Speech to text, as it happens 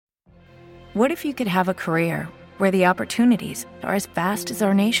What if you could have a career where the opportunities are as vast as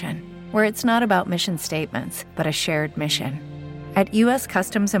our nation, where it's not about mission statements, but a shared mission? At U.S.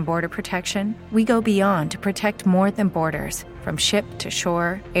 Customs and Border Protection, we go beyond to protect more than borders. From ship to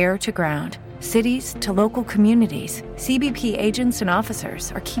shore, air to ground, cities to local communities, CBP agents and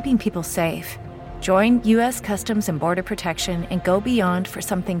officers are keeping people safe. Join U.S. Customs and Border Protection and go beyond for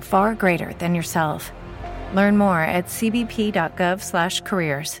something far greater than yourself. Learn more at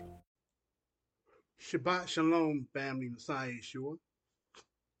cbp.gov/careers. Shabbat Shalom, family Messiah Yeshua.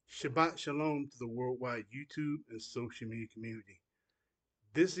 Shabbat Shalom to the worldwide YouTube and social media community.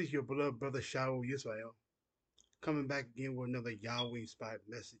 This is your beloved brother YAHWEH Israel, coming back again with another Yahweh-inspired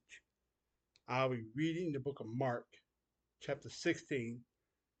message. I'll be reading the book of Mark, chapter 16,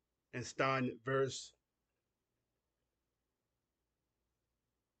 and starting at verse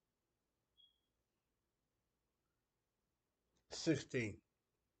 16.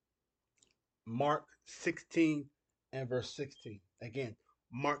 Mark 16 and verse 16. Again,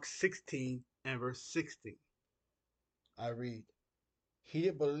 Mark 16 and verse 16. I read, He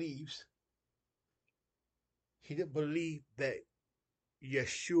that believes that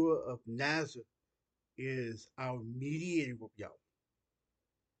Yeshua of Nazareth is our mediator with Yahweh,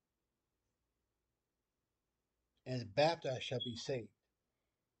 and is baptized shall be saved,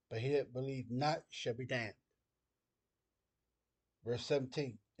 but he that believe not shall be damned. Verse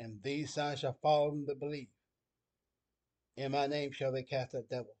 17, and these signs shall follow them that believe. In my name shall they cast out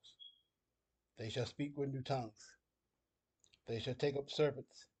devils. They shall speak with new tongues. They shall take up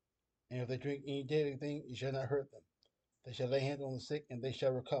serpents, and if they drink any deadly thing, it shall not hurt them. They shall lay hands on the sick, and they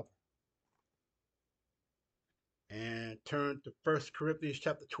shall recover. And turn to 1 Corinthians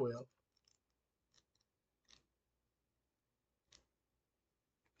chapter 12.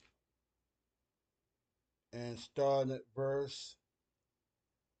 And starting at verse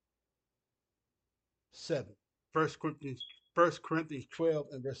 7. 1 Corinthians 12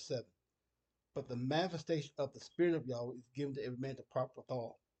 and verse 7. But the manifestation of the Spirit of Yahweh is given to every man to profit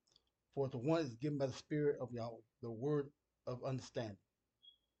withal. For to one is given by the Spirit of Yahweh the word of understanding.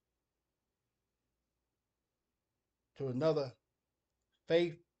 To another,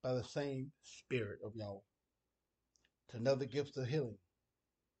 faith by the same Spirit of Yahweh. To another, gifts of healing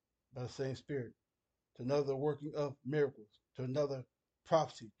by the same Spirit. To another, the working of miracles. To another,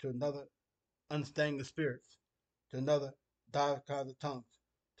 prophecy. To another, understanding of spirits. To another, diverse kinds of tongues.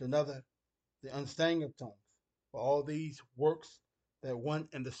 To another, the understanding of tongues. For all these works that one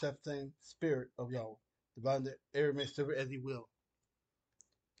and the same Spirit of Yahweh, dividing to every man servant as he will.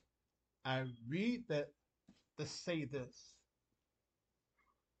 I read that to say this.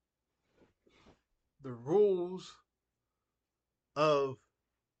 The rules of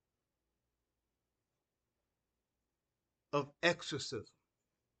exorcism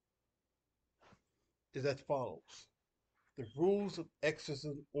is as follows. The rules of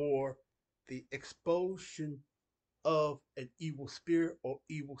exorcism, or the expulsion of an evil spirit or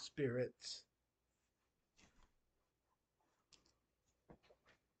evil spirits.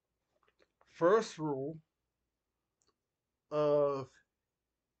 First rule of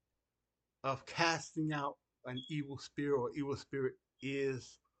casting out an evil spirit or evil spirit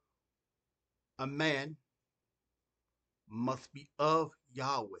is a man must be of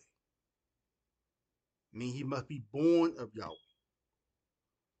Yahweh. Meaning he must be born of Yahweh.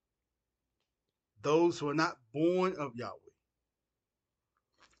 Those who are not born of Yahweh,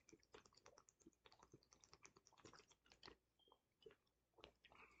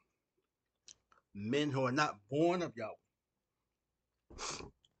 men who are not born of Yahweh,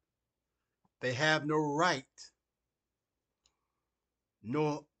 they have no right,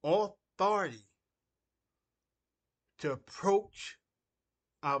 nor authority to approach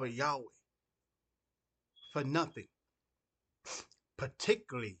our Yahweh for nothing,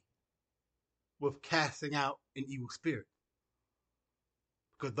 particularly with casting out an evil spirit.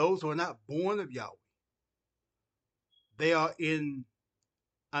 Because those who are not born of Yahweh, they are in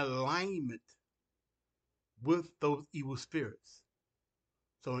alignment with those evil spirits.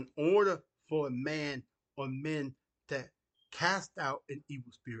 So in order for a man or men to cast out an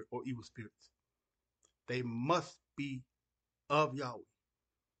evil spirit or evil spirits, they must be of Yahweh.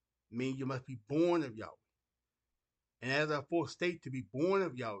 Meaning you must be born of Yahweh. And as I forestate, to be born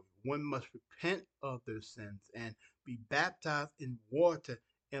of Yahweh, one must repent of their sins and be baptized in water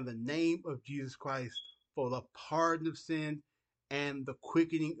in the name of Jesus Christ for the pardon of sin and the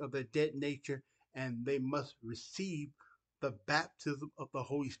quickening of the dead nature, and they must receive the baptism of the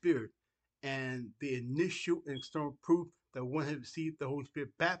Holy Spirit. And the initial and external proof that one has received the Holy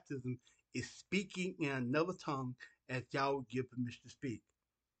Spirit baptism is speaking in another tongue as Yahweh gives permission to speak.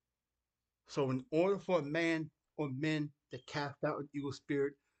 So in order for a man or men to cast out an evil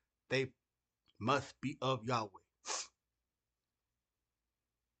spirit, they must be of Yahweh.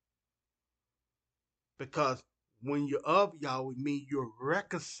 Because when you're of Yahweh, means you're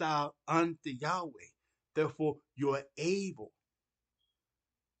reconciled unto Yahweh. Therefore, you're able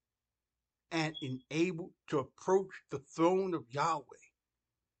and enabled to approach the throne of Yahweh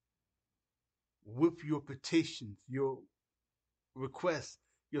with your petitions, your requests,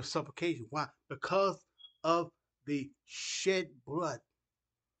 your supplication. Why? Because of the shed blood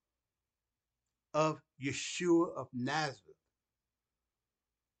of Yeshua of Nazareth,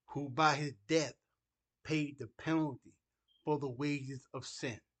 who by his death paid the penalty for the wages of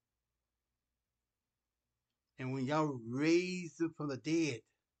sin. And when Yahweh raised him from the dead,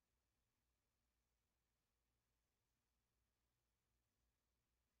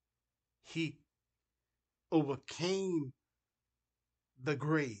 he overcame the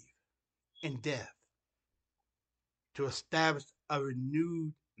grave and death to establish a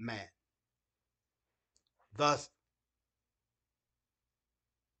renewed man. Thus,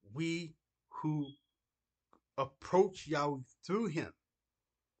 we who approach Yahweh through him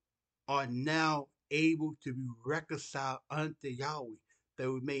are now able to be reconciled unto Yahweh,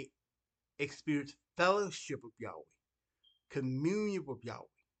 that we may experience fellowship with Yahweh, communion with Yahweh.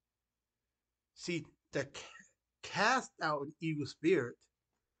 See, to cast out an evil spirit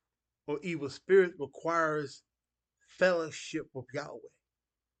or evil spirit requires fellowship with Yahweh.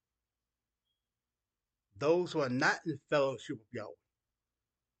 Those who are not in fellowship with Yahweh,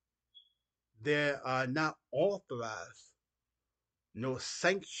 they are not authorized nor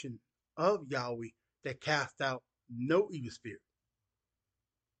sanctioned of Yahweh to cast out no evil spirit.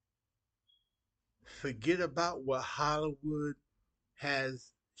 Forget about what Hollywood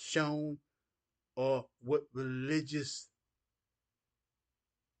has shown or what religious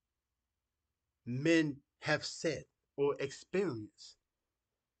men have said or experienced.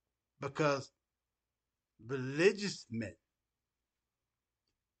 Because religious men,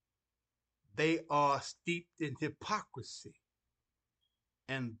 they are steeped in hypocrisy.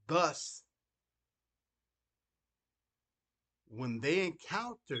 And thus, when they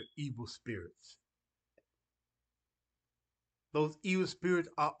encounter evil spirits, those evil spirits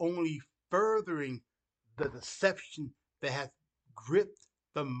are only furthering the deception that has gripped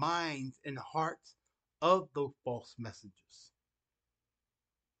the minds and hearts of those false messengers.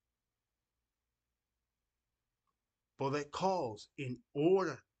 For that cause, in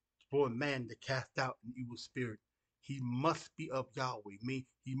order for a man to cast out an evil spirit, he must be of Yahweh. Meaning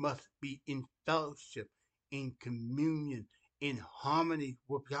he must be in fellowship, in communion, in harmony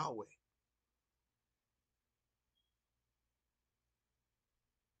with Yahweh.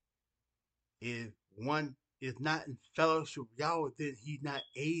 If one is not in fellowship with Yahweh, then he's not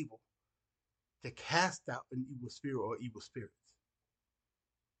able to cast out an evil spirit or evil spirits.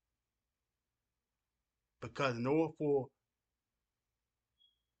 Because in order for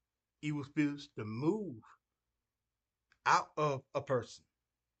evil spirits to move out of a person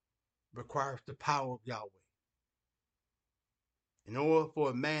requires the power of Yahweh. In order for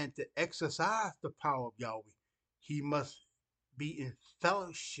a man to exercise the power of Yahweh, he must be in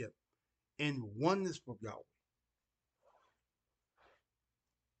fellowship, in oneness with Yahweh.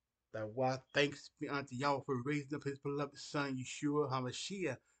 That's why thanks be unto Yahweh for raising up his beloved Son, Yeshua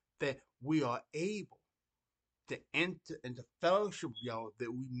HaMashiach, that we are able to enter into fellowship with Yahweh,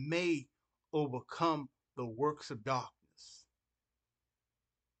 that we may overcome the works of darkness.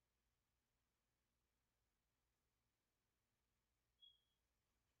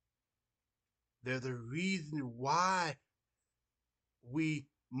 There's a reason why we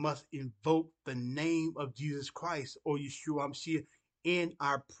must invoke the name of Jesus Christ or Yeshua HaMashiach in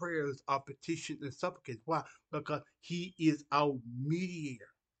our prayers, our petitions, and supplications. Why? Because he is our mediator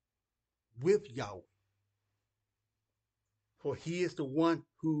with Yahweh. For he is the one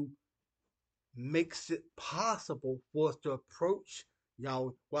who makes it possible for us to approach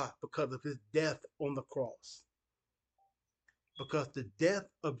Yahweh. Why? Because of his death on the cross. Because the death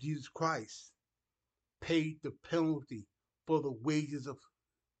of Jesus Christ paid the penalty for the wages of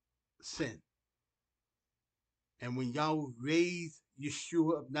sin. And when Yahweh raised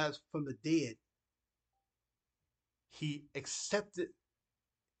Yeshua of Nazareth from the dead, he accepted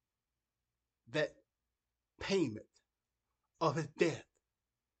that payment of his death.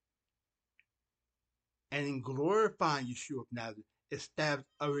 And in glorifying Yeshua of Nazareth, established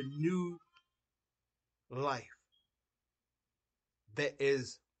a renewed life that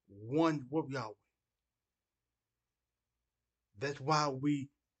is one with Yahweh. That's why we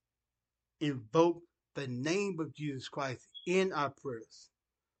invoke the name of Jesus Christ in our prayers,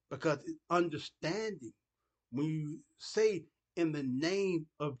 because it's understanding. When you say in the name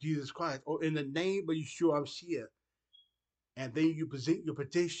of Jesus Christ or in the name of Yeshua HaMashiach, and then you present your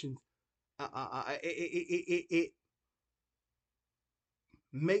petitions, it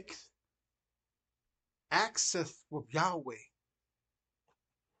makes access with Yahweh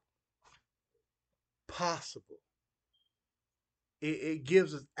possible. It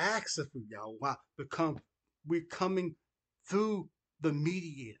gives us access with Yahweh. Why? Because we're coming through the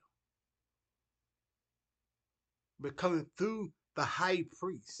mediator. We're coming through the high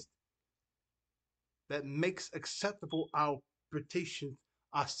priest that makes acceptable our petitions,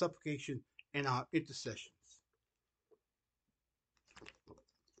 our supplication, and our intercessions.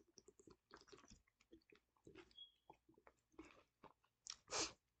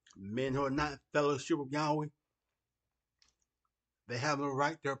 Men who are not in fellowship with Yahweh, they have no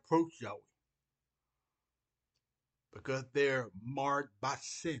right to approach Yahweh because they're marred by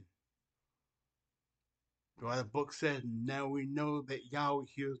sin. The book says, now we know that Yahweh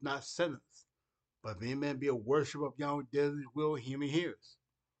hears not sinners, but if any man be a worshiper of Yahweh, does his will, him he hears.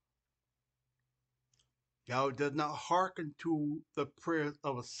 Yahweh does not hearken to the prayers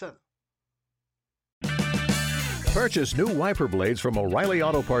of a sinner. Purchase new wiper blades from O'Reilly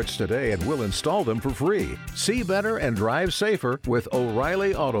Auto Parts today and we'll install them for free. See better and drive safer with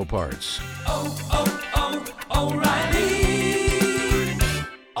O'Reilly Auto Parts. O'Reilly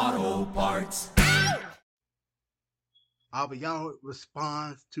Auto Parts. Our Yahweh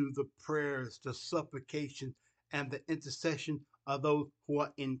responds to the prayers, the supplication, and the intercession of those who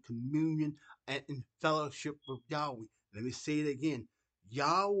are in communion and in fellowship with Yahweh. Let me say it again.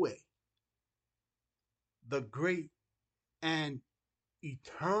 Yahweh, the great and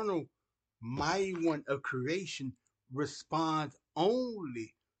eternal mighty one of creation, responds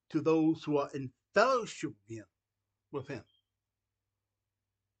only to those who are in fellowship with him.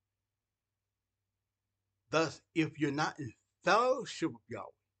 Thus, if you're not in fellowship with Yahweh,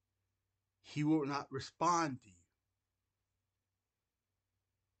 he will not respond to you.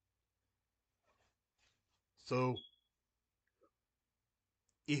 So,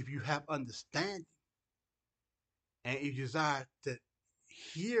 if you have understanding and you desire to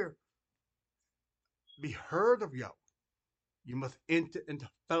be heard of Yahweh, you must enter into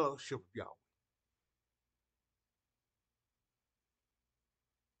fellowship with Yahweh.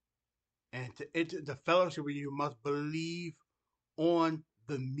 And to enter into fellowship with you must believe on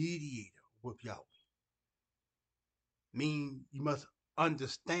the mediator with Yahweh. Meaning you must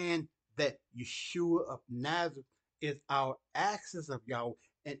understand that Yeshua of Nazareth is our access of Yahweh.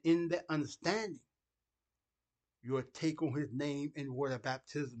 And in that understanding, you will take on his name and word of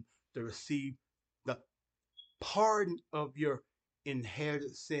baptism to receive the pardon of your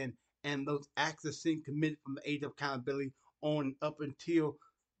inherited sin and those acts of sin committed from the age of accountability on up until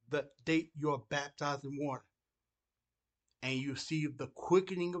the date you are baptized in water. And you receive the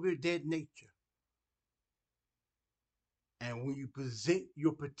quickening of your dead nature. And when you present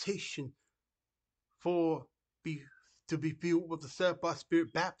your petition to be filled with the Self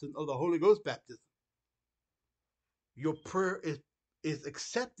Spirit baptism of the Holy Ghost baptism, your prayer is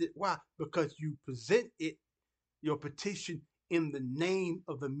accepted. Why? Because you present your petition in the name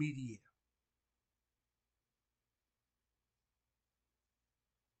of the mediator.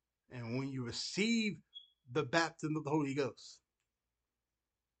 And when you receive the baptism of the Holy Ghost,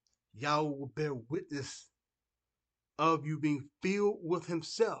 Yahweh will bear witness of you being filled with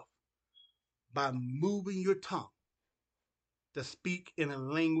himself by moving your tongue to speak in a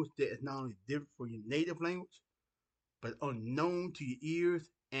language that is not only different from your native language, but unknown to your ears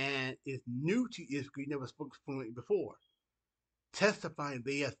and is new to you because you never spoke fluently before. Testifying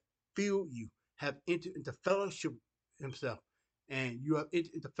they have filled you, have entered into fellowship with himself, and you have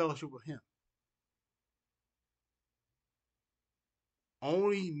entered into fellowship with him.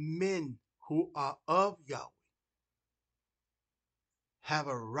 Only men who are of Yahweh have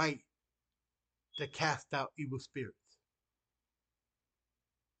a right to cast out evil spirits.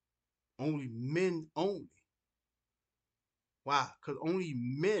 Only men only. Why? Because only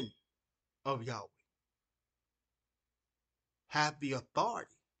men of Yahweh have the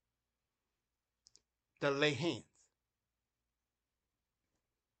authority to lay hands.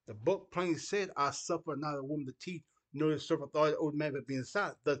 The book plainly said, I suffer not a woman to teach, nor to serve authority over man but being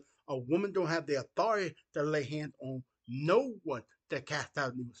silent. Thus, a woman don't have the authority to lay hands on no one to cast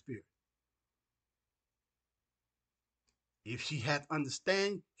out an evil spirit. If she had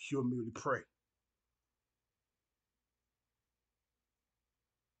understanding, she will merely pray.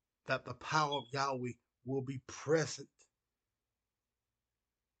 That the power of Yahweh will be present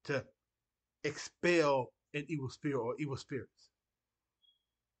to expel an evil spirit or evil spirits.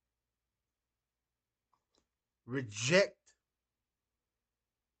 reject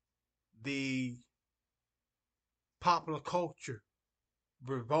the popular culture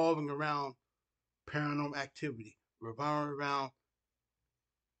revolving around paranormal activity, revolving around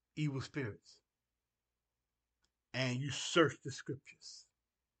evil spirits, and you search the scriptures.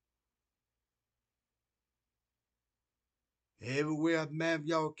 Everywhere a man of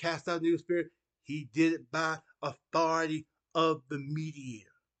Yahweh cast out the evil spirit, he did it by authority of the mediator.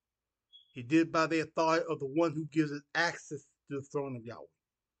 He did it by the authority of the one who gives us access to the throne of Yahweh.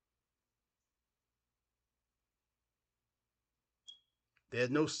 There's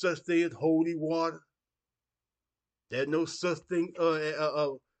no such thing as holy water. There's no such thing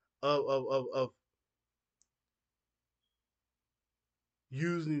of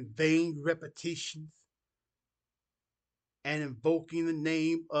using vain repetitions and invoking the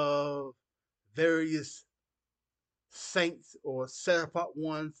name of various saints or set apart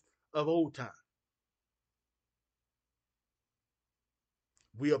ones of old time.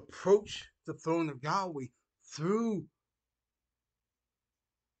 We approach the throne of Yahweh through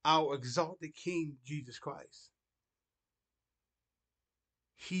our exalted King, Jesus Christ.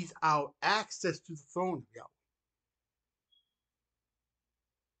 He's our access to the throne of Yahweh.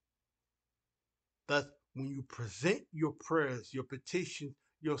 Thus, when you present your prayers, your petition,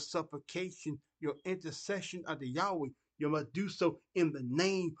 your supplication, your intercession unto Yahweh, you must do so in the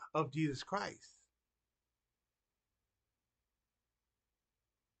name of Jesus Christ.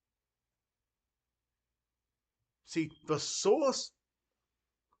 See, the source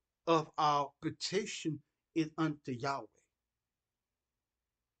of our petition is unto Yahweh.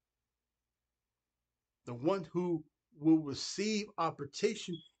 The one who will receive our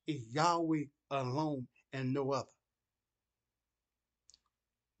petition is Yahweh alone and no other.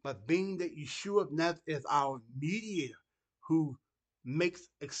 But being that Yeshua of Nazareth is our mediator who makes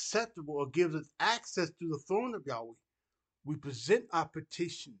acceptable or gives us access to the throne of Yahweh, we present our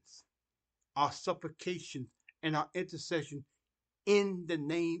petitions, our supplications, and our intercession in the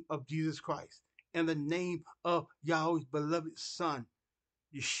name of Jesus Christ, in the name of Yahweh's beloved Son,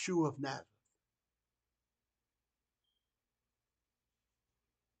 Yeshua of Nazareth.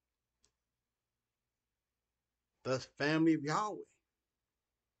 Thus, family of Yahweh,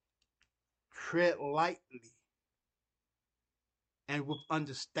 tread lightly and with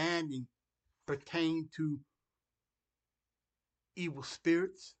understanding pertaining to evil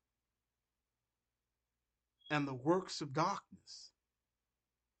spirits and the works of darkness.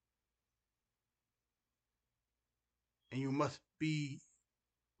 And you must be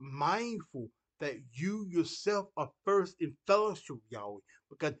mindful that you yourself are first in fellowship with Yahweh.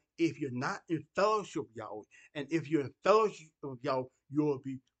 Because if you're not in fellowship with Yahweh, and if you're in fellowship with Yahweh, you'll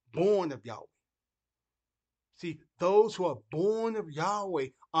be born of Yahweh. See, those who are born of Yahweh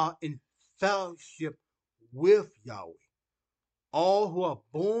are in fellowship with Yahweh. All who are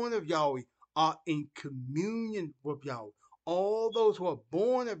born of Yahweh are in communion with Yahweh. All those who are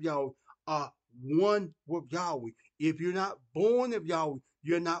born of Yahweh are one with Yahweh. If you're not born of Yahweh,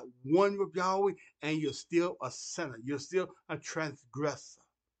 you're not one with Yahweh, and you're still a sinner. You're still a transgressor.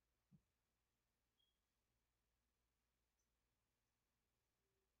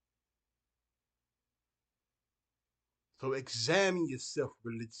 So examine yourself,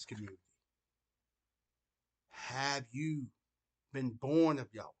 religious community. Have you been born of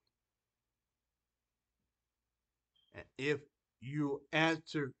Yahweh? And if you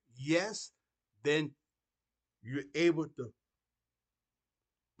answer yes, then you're able to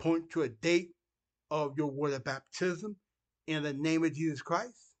point to a date of your water baptism in the name of Jesus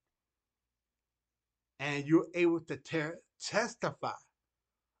Christ. And you're able to testify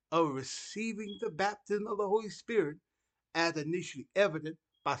of receiving the baptism of the Holy Spirit as initially evident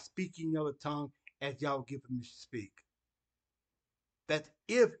by speaking in other tongue as y'all give permission to speak. That's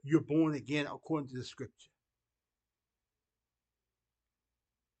if you're born again according to the scripture.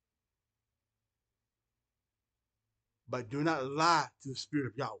 But do not lie to the Spirit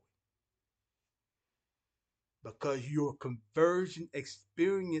of Yahweh, because your conversion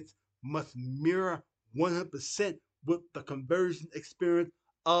experience must mirror 100% with the conversion experience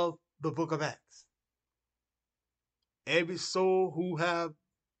of the book of Acts. Every soul who have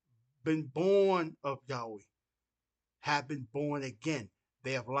been born of Yahweh have been born again.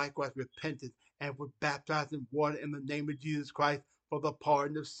 They have likewise repented and were baptized in water in the name of Jesus Christ for the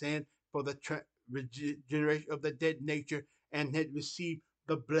pardon of sin, for the regeneration of the dead nature, and had received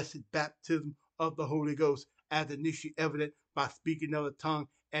the blessed baptism of the Holy Ghost, as initially evident by speaking another tongue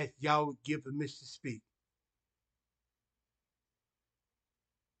as Yahweh give permission to speak.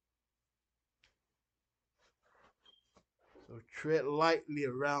 So tread lightly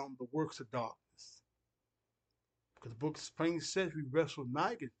around the works of darkness. Because the book plainly says we wrestle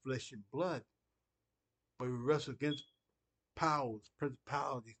not against flesh and blood, but we wrestle against powers,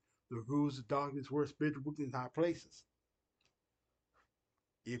 principalities, the rulers of darkness, where spiritual wickedness in high places.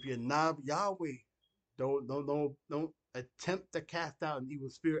 If you're not of Yahweh, don't attempt to cast out an evil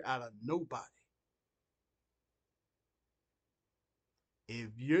spirit out of nobody. If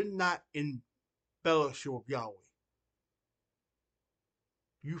you're not in fellowship with Yahweh,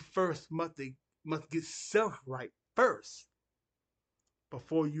 you first must get self right first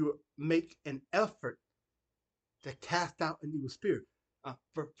before you make an effort to cast out an evil spirit.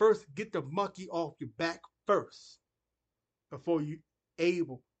 First, get the monkey off your back first before you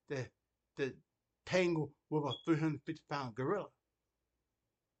able to tangle with a 350-pound gorilla.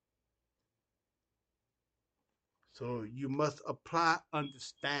 So you must apply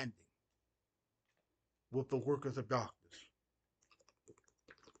understanding with the workers of darkness.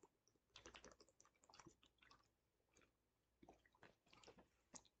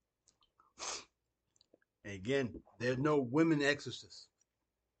 Again, there's no women exorcists.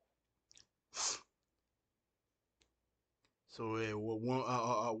 So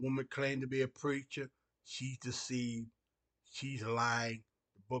a woman claimed to be a preacher, she's deceived, she's lying.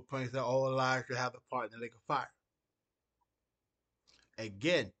 The book points out all liars should have the part in the lake of fire.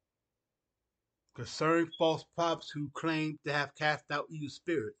 Again, concerning false prophets who claim to have cast out evil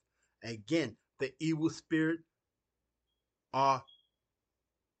spirits. Again, the evil spirits are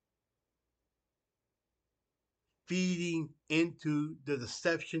feeding into the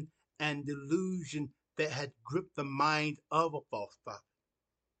deception and delusion that had gripped the mind of a false prophet.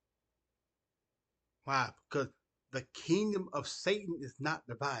 Why? Because the kingdom of Satan is not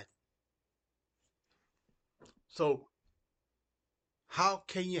divided. So, how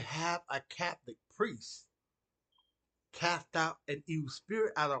can you have a Catholic priest cast out an evil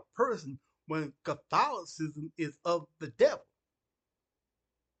spirit out of a person when Catholicism is of the devil?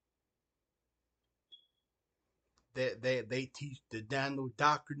 They teach the Daniel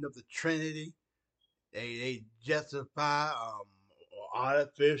doctrine of the Trinity. They justify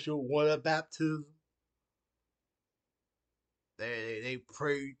artificial water baptism. They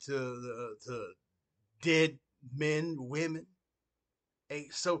pray to dead men, women.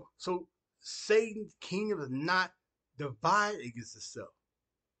 So Satan's kingdom is not divided against itself.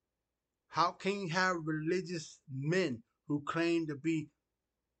 How can you have religious men who claim to be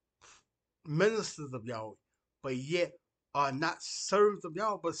ministers of Yahweh, but yet are not servants of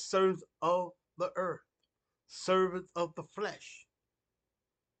Yahweh, but servants of the earth, servants of the flesh?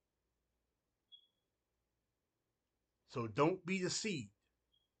 So don't be deceived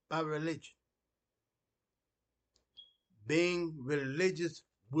by religion. Being religious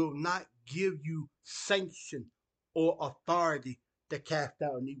will not give you sanction or authority to cast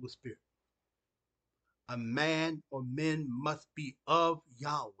out an evil spirit. A man or men must be of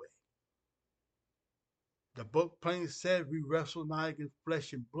Yahweh. The book plainly says we wrestle not against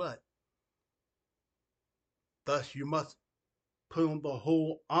flesh and blood. Thus you must put on the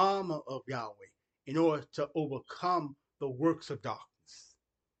whole armor of Yahweh in order to overcome the works of darkness.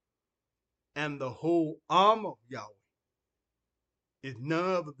 And the whole armor of Yahweh is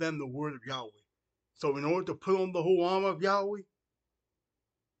none other than the word of Yahweh. So in order to put on the whole armor of Yahweh,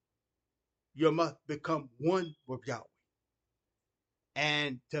 you must become one with Yahweh.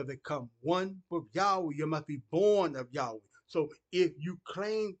 And to become one with Yahweh, you must be born of Yahweh. So if you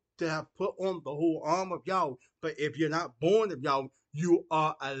claim to have put on the whole armor of Yahweh, but if you're not born of Yahweh, you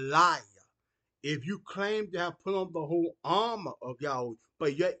are a liar. If you claim to have put on the whole armor of Yahweh,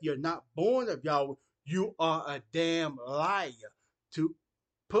 but yet you're not born of Yahweh, you are a damn liar. To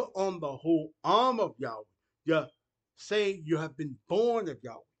put on the whole armor of Yahweh, you're saying you have been born of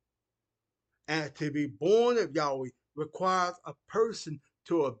Yahweh. And to be born of Yahweh requires a person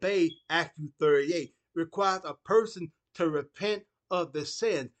to obey Acts 38, requires a person to repent of the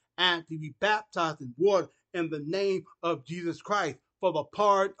sin and to be baptized in water in the name of Jesus Christ for the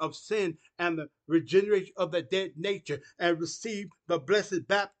pardon of sin and the regeneration of the dead nature, and receive the blessed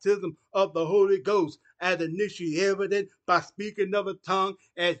baptism of the Holy Ghost as initially evident by speaking of a tongue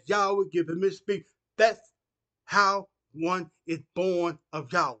as Yahweh gives him to speak. That's how one is born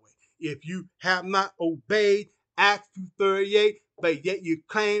of Yahweh. If you have not obeyed Acts 2:38, but yet you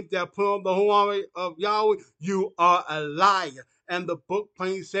claim to have put on the whole armor of Yahweh, you are a liar. And the book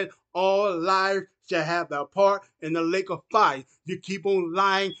plainly said, all liars shall have their part in the lake of fire. You keep on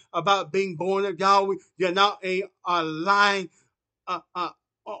lying about being born of Yahweh. You're not lying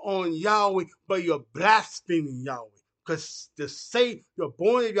on Yahweh, but you're blaspheming Yahweh. Because to say you're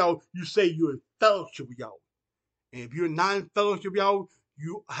born of Yahweh, you say you're in fellowship with Yahweh. And if you're not in fellowship with Yahweh,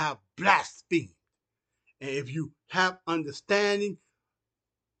 you have blasphemed. And if you have understanding,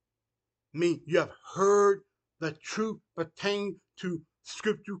 mean you have heard the truth pertaining to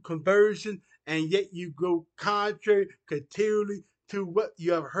scriptural conversion, and yet you go contrary continually to what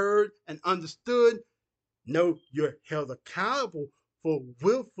you have heard and understood, no, you're held accountable for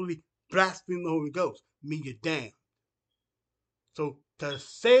willfully blaspheming the Holy Ghost. Mean you're damned. So to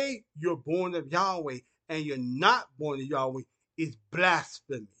say you're born of Yahweh and you're not born of Yahweh is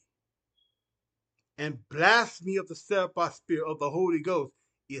blasphemy. And blasphemy of the self-by spirit of the Holy Ghost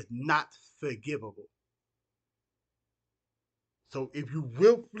is not forgivable. So if you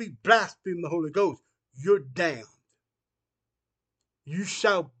willfully blaspheme the Holy Ghost, you're damned. You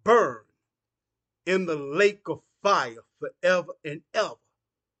shall burn in the lake of fire forever and ever.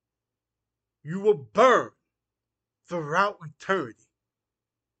 You will burn throughout eternity.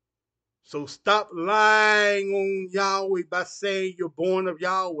 So stop lying on Yahweh by saying you're born of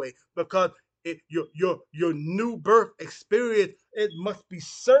Yahweh, because your new birth experience, it must be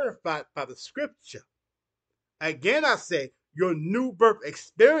certified by the scripture. Again, I say your new birth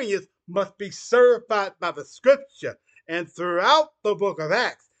experience must be certified by the scripture. And throughout the book of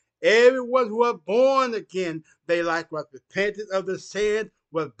Acts, everyone who was born again, they likewise repented of the sin,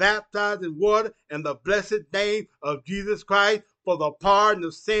 were baptized in water in the blessed name of Jesus Christ for the pardon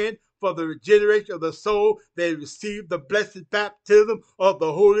of sin, for the regeneration of the soul. They received the blessed baptism of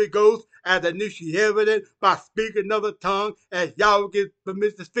the Holy Ghost as initially evident by speaking another tongue as Yahweh gives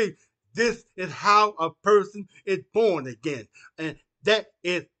permission to speak. This is how a person is born again. And that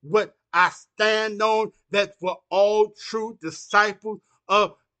is what I stand on. That for all true disciples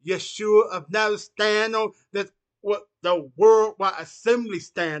of Yeshua of Nazareth stand on. That's what the worldwide assembly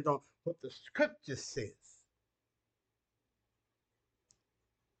stand on. What the scripture says.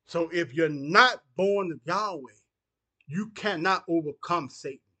 So if you're not born of Yahweh, you cannot overcome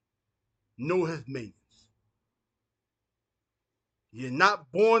Satan, nor his minions. You're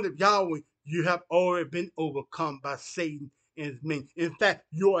not born of Yahweh, you have already been overcome by Satan and his minions. In fact,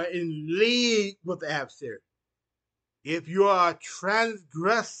 you are in league with the adversary. If you are a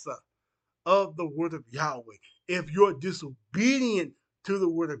transgressor of the word of Yahweh, if you're disobedient to the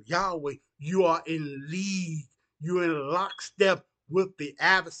word of Yahweh, you are in league. You're in lockstep with the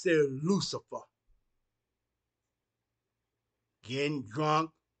adversary Lucifer. Getting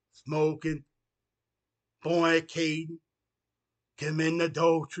drunk, smoking, fornicating, committing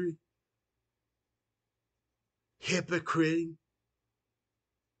adultery, hypocriting,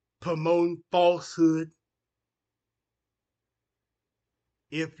 promoting falsehood.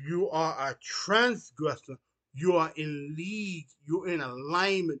 If you are a transgressor, you are in league, you're in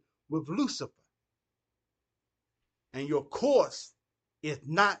alignment with Lucifer. And your course is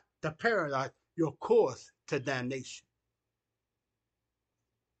not to paradise, your course to damnation.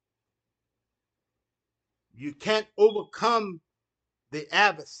 You can't overcome the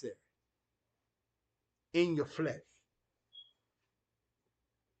adversary in your flesh.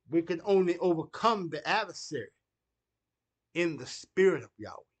 We can only overcome the adversary in the spirit of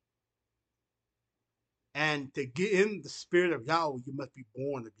Yahweh. And to get in the spirit of Yahweh, you must be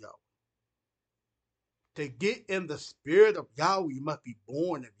born of Yahweh. To get in the spirit of Yahweh, you must be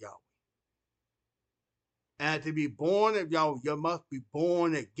born of Yahweh. And to be born of Yahweh, you must be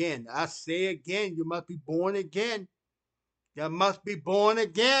born again. I say again, you must be born again. You must be born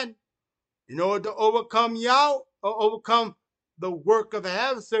again. In order to overcome Yahweh, or overcome the work of the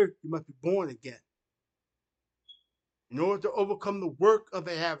adversary, you must be born again. In order to overcome the work of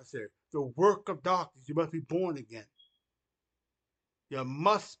the adversary, the work of darkness, you must be born again. You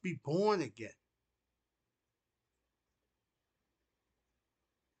must be born again.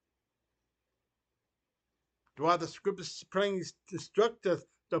 While the scriptures plainly instruct us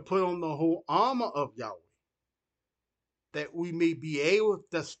to put on the whole armor of Yahweh, that we may be able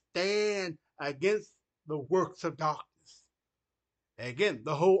to stand against the works of darkness. Again,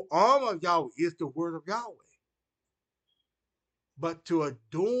 the whole armor of Yahweh is the word of Yahweh. But to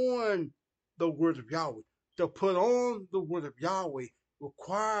adorn the word of Yahweh, to put on the word of Yahweh,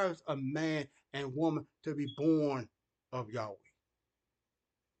 requires a man and woman to be born of Yahweh.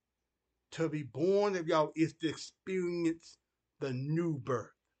 To be born of Yahweh is to experience the new birth.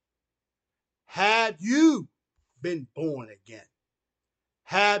 Have you been born again?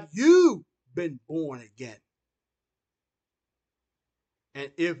 Have you been born again?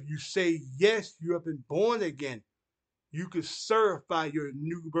 And if you say yes, you have been born again, you can certify your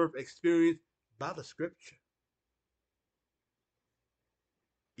new birth experience by the scripture.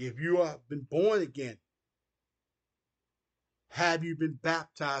 If you have been born again, have you been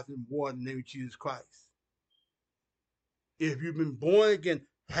baptized in water in the name of Jesus Christ? If you've been born again,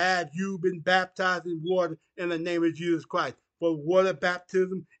 Have you been baptized in water in the name of Jesus Christ? For water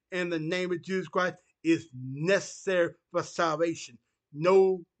baptism in the name of Jesus Christ is necessary for salvation.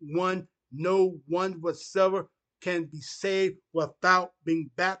 No one whatsoever can be saved without being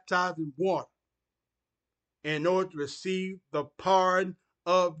baptized in water in order to receive the pardon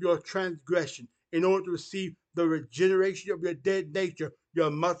of your transgression. In order to receive the regeneration of your dead nature, you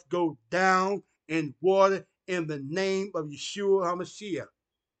must go down in water in the name of Yeshua HaMashiach.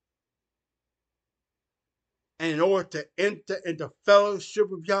 And in order to enter into fellowship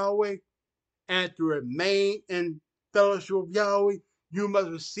with Yahweh and to remain in fellowship with Yahweh, you must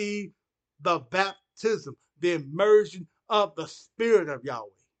receive the baptism, the immersion of the Spirit of Yahweh.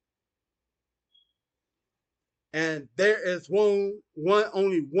 And there is only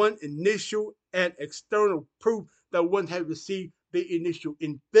one initial and external proof that one has received the initial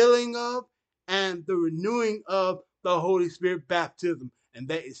infilling of and the renewing of the Holy Spirit baptism, and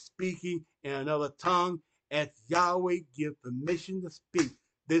that is speaking in another tongue as Yahweh gives permission to speak.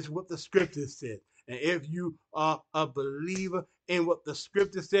 This is what the scripture said. And if you are a believer in what the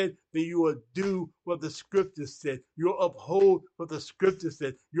scripture said, then you will do what the scripture said. You'll uphold what the scripture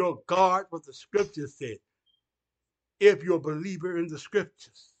said. You'll guard what the scripture said. If you're a believer in the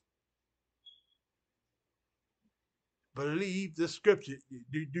scriptures, believe the scripture.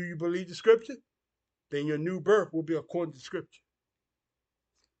 Do you believe the scripture? Then your new birth will be according to scripture.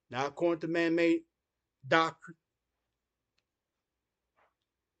 Not according to man-made doctrine.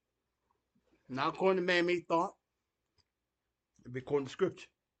 Not according to man-made thought. It'll be according to scripture.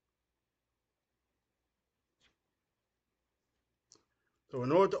 So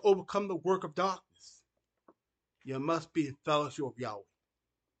in order to overcome the work of darkness, you must be in fellowship with Yahweh.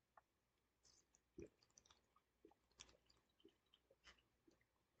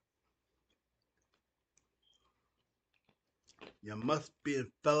 You must be in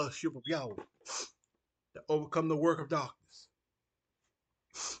fellowship with Yahweh to overcome the work of darkness.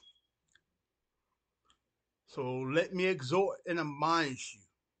 So let me exhort and admonish you,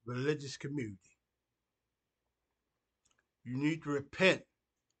 religious community. You need to repent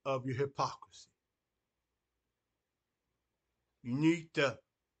of your hypocrisy. You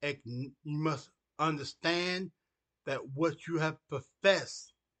must understand that what you have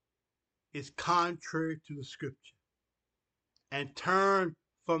professed is contrary to the scripture, and turn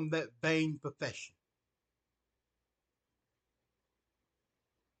from that vain profession.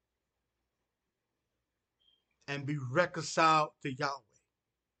 And be reconciled to Yahweh.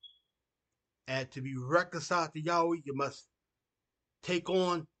 And to be reconciled to Yahweh, you must take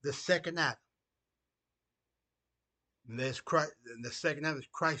on the second Adam. And there's Christ, and the second Adam is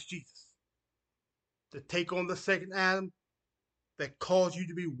Christ Jesus. To take on the second Adam that calls you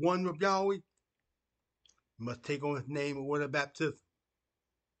to be one with Yahweh, you must take on his name and water baptism.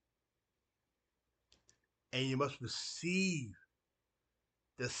 And you must receive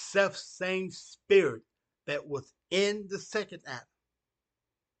the self-same spirit that was in the second Adam.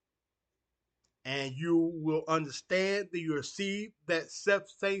 And you will understand that you receive that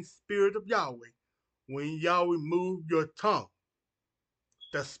self-same spirit of Yahweh when Yahweh moves your tongue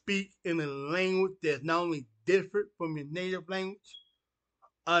to speak in a language that's not only different from your native language,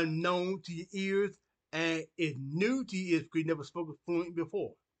 unknown to your ears, and is new to you if you never spoken fluently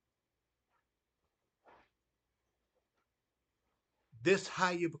before. This is how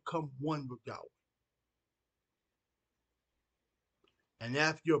you become one with Yahweh. And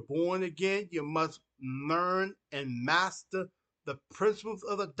after you're born again, you must learn and master the principles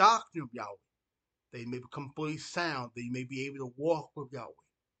of the doctrine of Yahweh. That you may become fully sound, that you may be able to walk with Yahweh.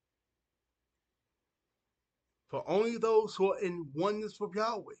 For only those who are in oneness with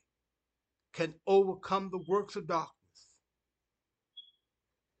Yahweh can overcome the works of darkness.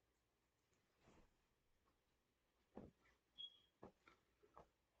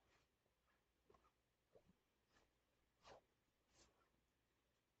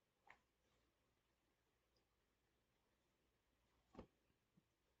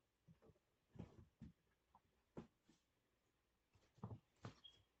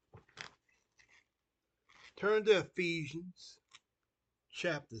 Turn to Ephesians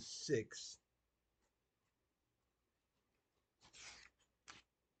chapter 6.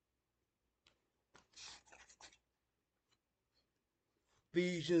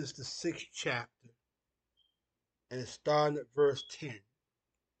 Ephesians, the 6th chapter, and it's starting at verse 10.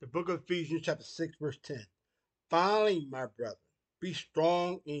 The book of Ephesians, chapter 6, verse 10. Finally, my brethren, be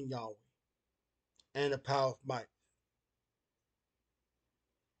strong in Yahweh and the power of might.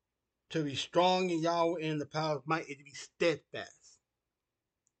 To be strong in Yahweh and the power of might is to be steadfast.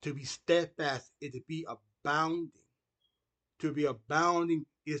 To be steadfast is to be abounding. To be abounding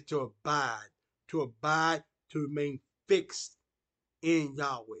is to abide, to remain fixed in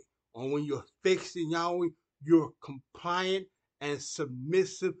Yahweh. And when you're fixed in Yahweh, you're compliant and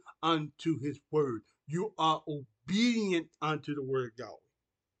submissive unto his word. You are obedient unto the word of Yahweh.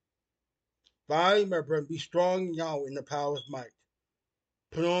 Finally, my brethren, be strong in Yahweh in the power of his might.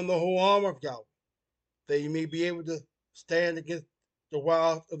 Put on the whole armor of Yahweh, that you may be able to stand against the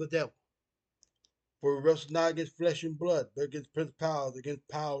wiles of the devil. For we wrestle not against flesh and blood, but against principalities, against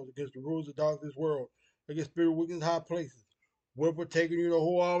powers, against the rulers of darkness of this world, against spiritual wickedness in high places. Wherefore taking you the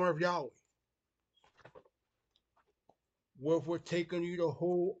whole armor of Yahweh. Wherefore taking you the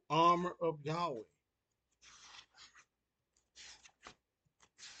whole armor of Yahweh.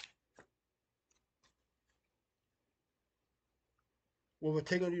 Wherefore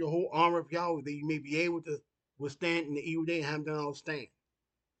taking you the whole armor of Yahweh, that you may be able to withstand in the evil day and have done all stand.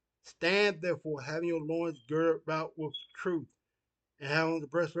 Stand therefore, having your loins girded about with truth, and having the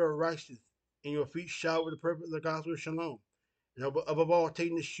breastplate of righteousness, and your feet shod with the purpose of the gospel of shalom. And above all,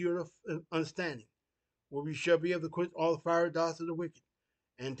 taking the shield of understanding, where we shall be able to quench all the fiery darts of the wicked,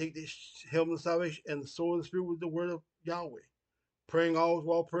 and take the helmet of salvation and the sword of the Spirit with the word of Yahweh, praying always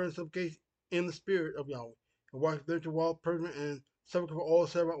while prayer and supplication in the Spirit of Yahweh, and watching thereto while permanent and supplicating for all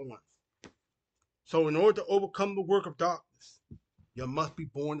several at once. So, in order to overcome the work of darkness, you must be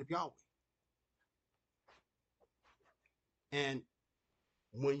born of Yahweh. And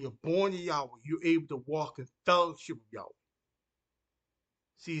when you're born of Yahweh, you're able to walk in fellowship with Yahweh.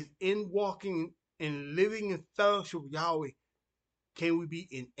 See, it's in walking and living in fellowship with Yahweh can we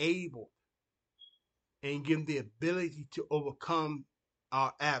be enabled and given the ability to overcome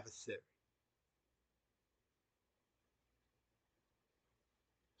our adversary.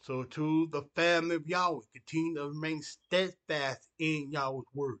 So to the family of Yahweh, continue to remain steadfast in Yahweh's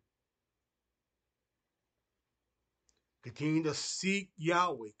word. Continue to seek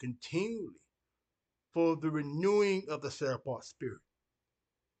Yahweh continually for the renewing of the set apart spirit.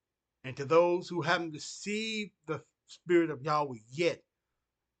 And to those who haven't received the Spirit of Yahweh yet,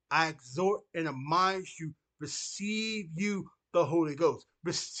 I exhort and admonish you, receive you the Holy Ghost.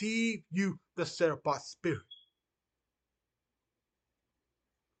 Receive you the set apart spirit.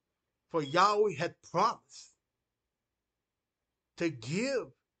 For Yahweh had promised to give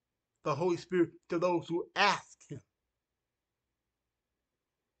the Holy Spirit to those who ask him.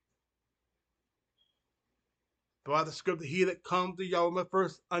 By the scripture, he that comes to Yahweh must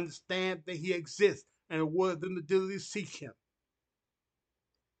first understand that he exists and award them to diligently seek him.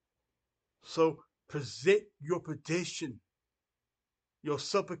 So present your petition, your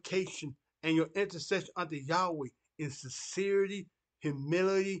supplication, and your intercession unto Yahweh in sincerity,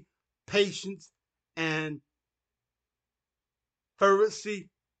 humility, patience, and fervency,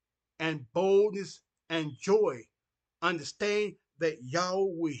 and boldness, and joy. Understand that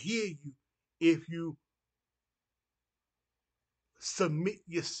Yahweh will hear you if you submit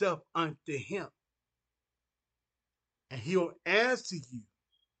yourself unto him. And he'll answer you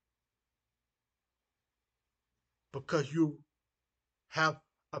because you have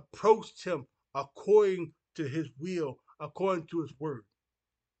approached him according to his will, according to his word.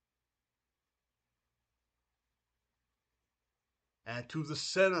 And to the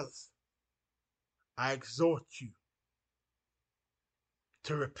sinners, I exhort you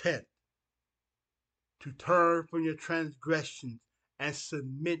to repent, to turn from your transgressions and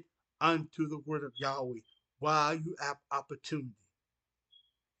submit unto the word of Yahweh while you have opportunity.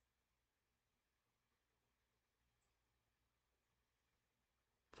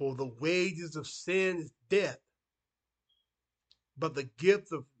 For the wages of sin is death, but the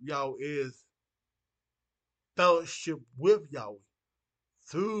gift of Yahweh is fellowship with Yahweh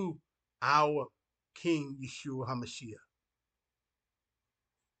through our King Yeshua HaMashiach.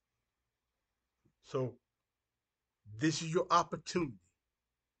 So this is your opportunity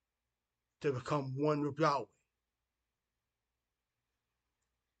to become one with Yahweh.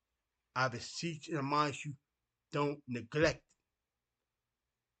 I beseech and admonish you, don't neglect it.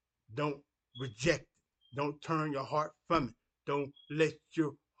 Don't reject it. Don't turn your heart from it. Don't let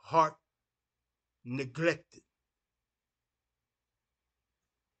your heart neglect it.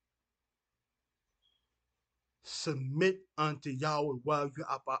 Submit unto Yahweh while you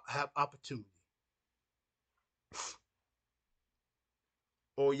have opportunity.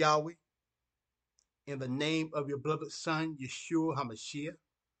 O Yahweh, in the name of your beloved Son, Yeshua HaMashiach,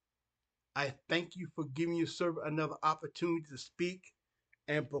 I thank you for giving your servant another opportunity to speak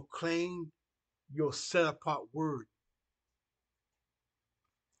and proclaim your set-apart word.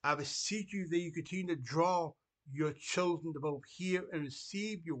 I beseech you that you continue to draw your chosen to both hear and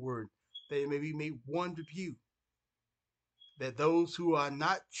receive your word, that it may be made one with you, that those who are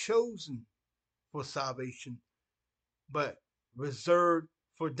not chosen for salvation, but reserved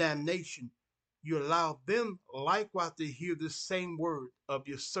for damnation, you allow them likewise to hear the same word of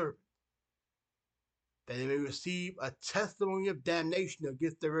your servant, that they may receive a testimony of damnation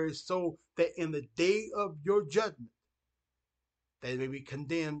against their very soul, that in the day of your judgment they may be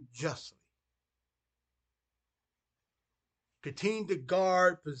condemned justly. Continue to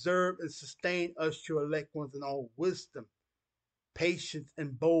guard, preserve, and sustain us, your elect ones, in all wisdom, patience,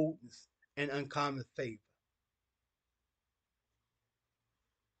 and boldness, and uncommon favor.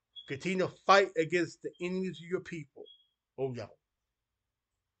 Continue to fight against the enemies of your people, O Yahweh.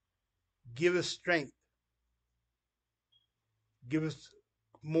 Give us strength. Give us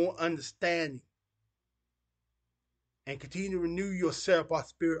more understanding. And continue to renew yourself, our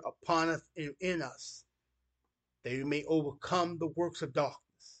spirit, upon us and in us, that we may overcome the works of darkness.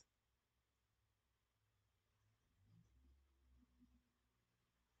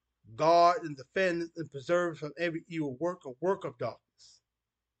 Guard and defend and preserve from every evil work or work of darkness.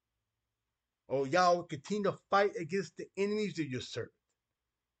 O Yahweh, continue to fight against the enemies of your servant,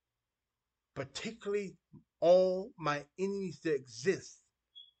 particularly all my enemies that exist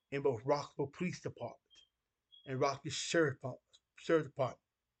in both Rockville Police Department and Rocky Sheriff Department.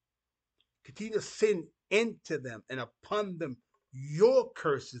 Continue to send into them and upon them your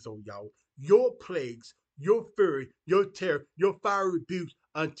curses, O Yahweh, your plagues, your fury, your terror, your fiery rebukes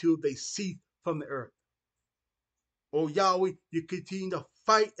until they cease from the earth. O Yahweh, you continue to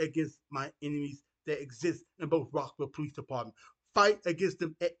fight against my enemies that exist in both Rockville Police Department. Fight against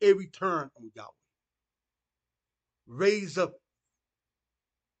them at every turn, O Yahweh. Raise up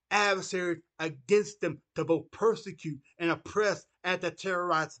adversaries against them to both persecute and oppress and to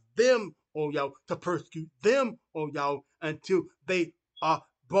terrorize them, O Yahweh, to persecute them, O Yahweh, until they are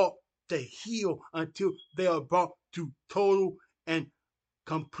brought to heel, until they are brought to total and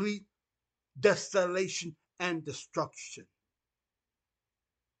complete desolation and destruction.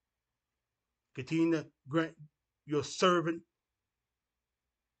 Continue to grant your servant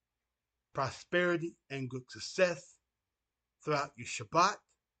prosperity and good success throughout your Shabbat.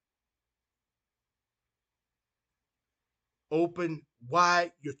 Open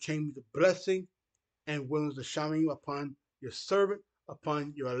wide your chambers of blessing and windows of shining upon your servant,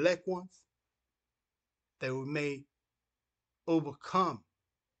 upon your elect ones, that we may overcome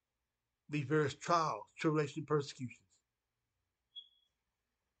these various trials, tribulation, persecutions.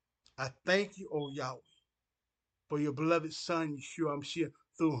 I thank you, O Yahweh, for your beloved Son, Yeshua HaMashiach,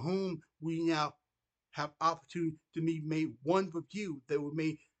 through whom we now have opportunity to be made one with you, that we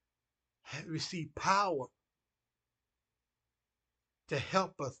may receive power to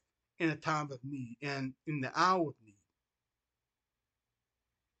help us in a time of need and in the hour of need.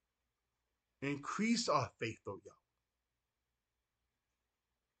 Increase our faith, O Yahweh.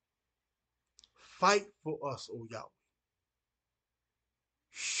 Fight for us, O Yahweh.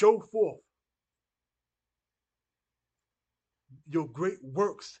 Show forth your great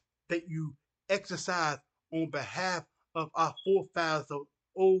works that you exercise on behalf of our forefathers of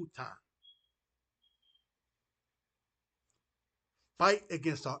old time. Fight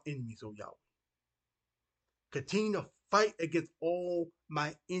against our enemies, O Yahweh. Continue to fight against all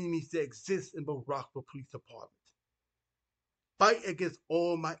my enemies that exist in both Rockville Police Department. Fight against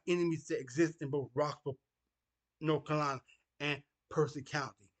all my enemies that exist in both Rockville, North Carolina, and Percy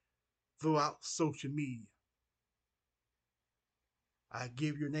County throughout social media. I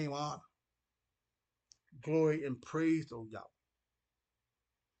give your name honor, glory, and praise, O Yahweh.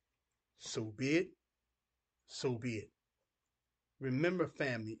 So be it, so be it. Remember,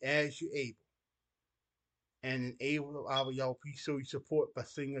 family, as you're able, and enable our Yahweh, please show your support by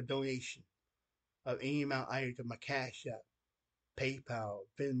sending a donation of any amount either to my Cash App, PayPal,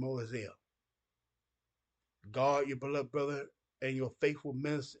 Venmo, or Zelle. Guard your beloved brother and your faithful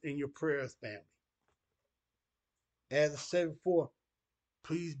minister in your prayers, family. As I said before,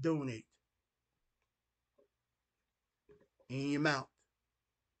 please donate any amount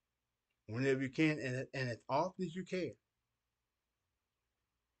whenever you can and as often as you can.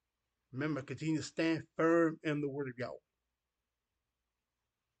 Remember, continue to stand firm in the word of Yahweh.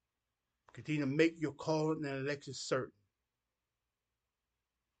 Continue to make your calling and election certain.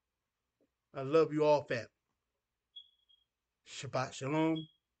 I love you all, family. Shabbat Shalom.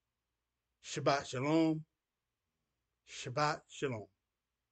 Shabbat Shalom. Shabbat Shalom.